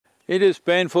It is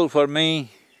painful for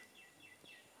me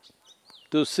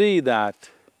to see that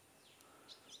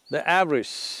the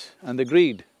avarice and the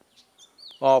greed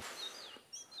of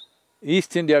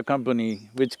East India Company,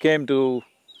 which came to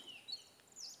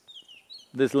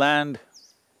this land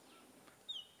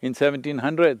in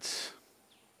 1700s,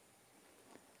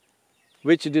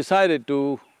 which decided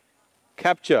to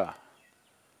capture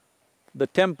the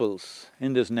temples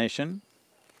in this nation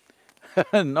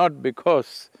not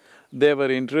because they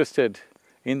were interested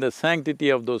in the sanctity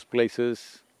of those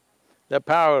places, the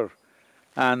power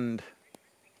and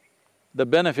the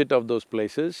benefit of those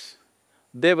places.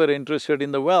 They were interested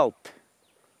in the wealth,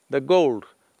 the gold,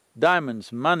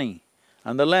 diamonds, money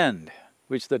and the land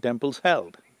which the temples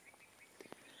held.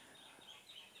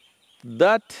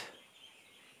 That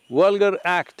vulgar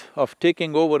act of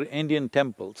taking over Indian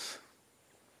temples,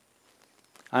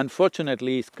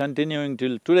 unfortunately, is continuing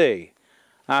till today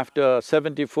after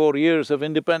 74 years of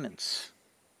independence.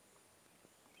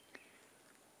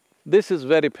 This is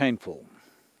very painful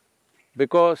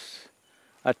because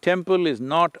a temple is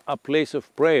not a place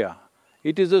of prayer,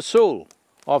 it is the soul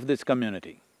of this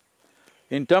community.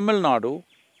 In Tamil Nadu,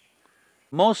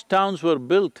 most towns were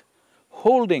built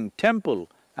holding temple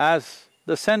as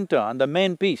the center and the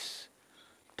main piece.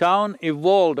 Town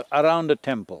evolved around a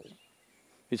temple.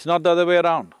 It's not the other way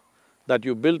around, that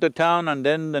you built a town and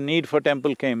then the need for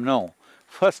temple came, no.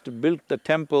 First built the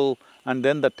temple and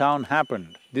then the town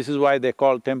happened. This is why they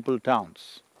call temple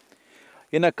towns.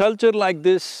 In a culture like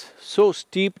this, so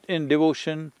steeped in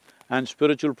devotion and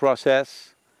spiritual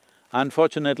process,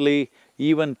 unfortunately,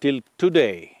 even till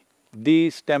today,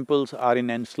 these temples are in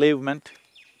enslavement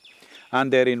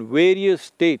and they're in various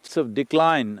states of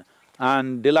decline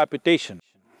and dilapidation.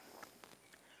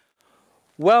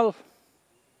 Well,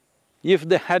 if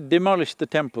they had demolished the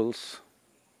temples,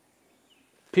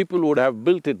 people would have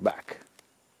built it back.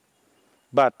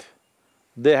 But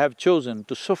they have chosen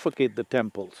to suffocate the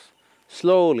temples,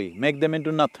 slowly make them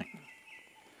into nothing.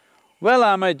 Well,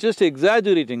 am I just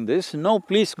exaggerating this? No,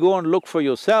 please go and look for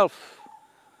yourself.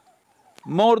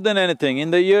 More than anything,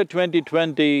 in the year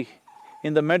 2020,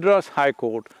 in the Madras High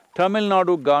Court, Tamil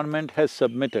Nadu government has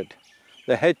submitted,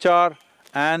 the HR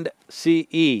and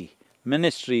CE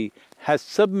ministry has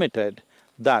submitted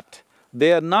that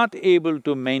they are not able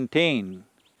to maintain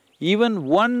even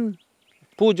one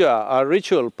puja or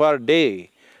ritual per day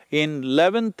in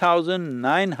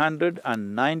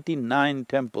 11,999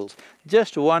 temples,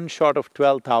 just one short of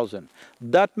 12,000.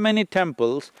 That many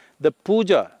temples, the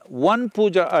puja, one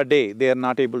puja a day, they are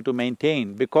not able to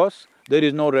maintain because there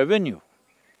is no revenue.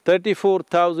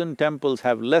 34,000 temples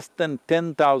have less than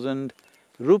 10,000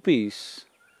 rupees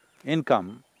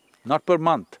income, not per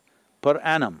month, per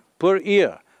annum, per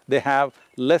year, they have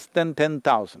less than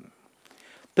 10,000.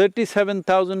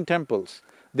 37,000 temples,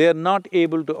 they are not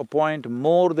able to appoint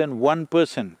more than one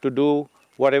person to do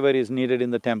whatever is needed in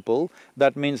the temple.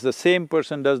 That means the same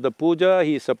person does the puja,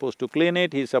 he is supposed to clean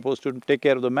it, he is supposed to take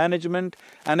care of the management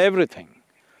and everything.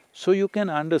 So you can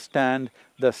understand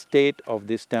the state of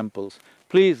these temples.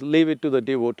 Please leave it to the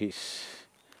devotees.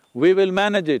 We will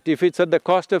manage it. If it's at the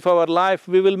cost of our life,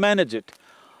 we will manage it.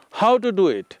 How to do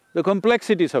it, the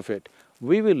complexities of it,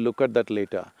 we will look at that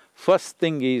later. First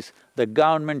thing is, the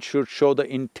government should show the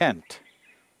intent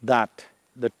that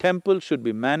the temple should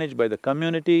be managed by the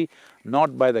community,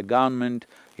 not by the government,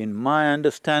 in my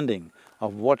understanding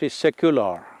of what is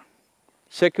secular.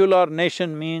 Secular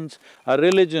nation means a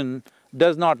religion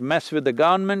does not mess with the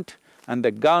government and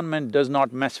the government does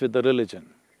not mess with the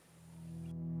religion.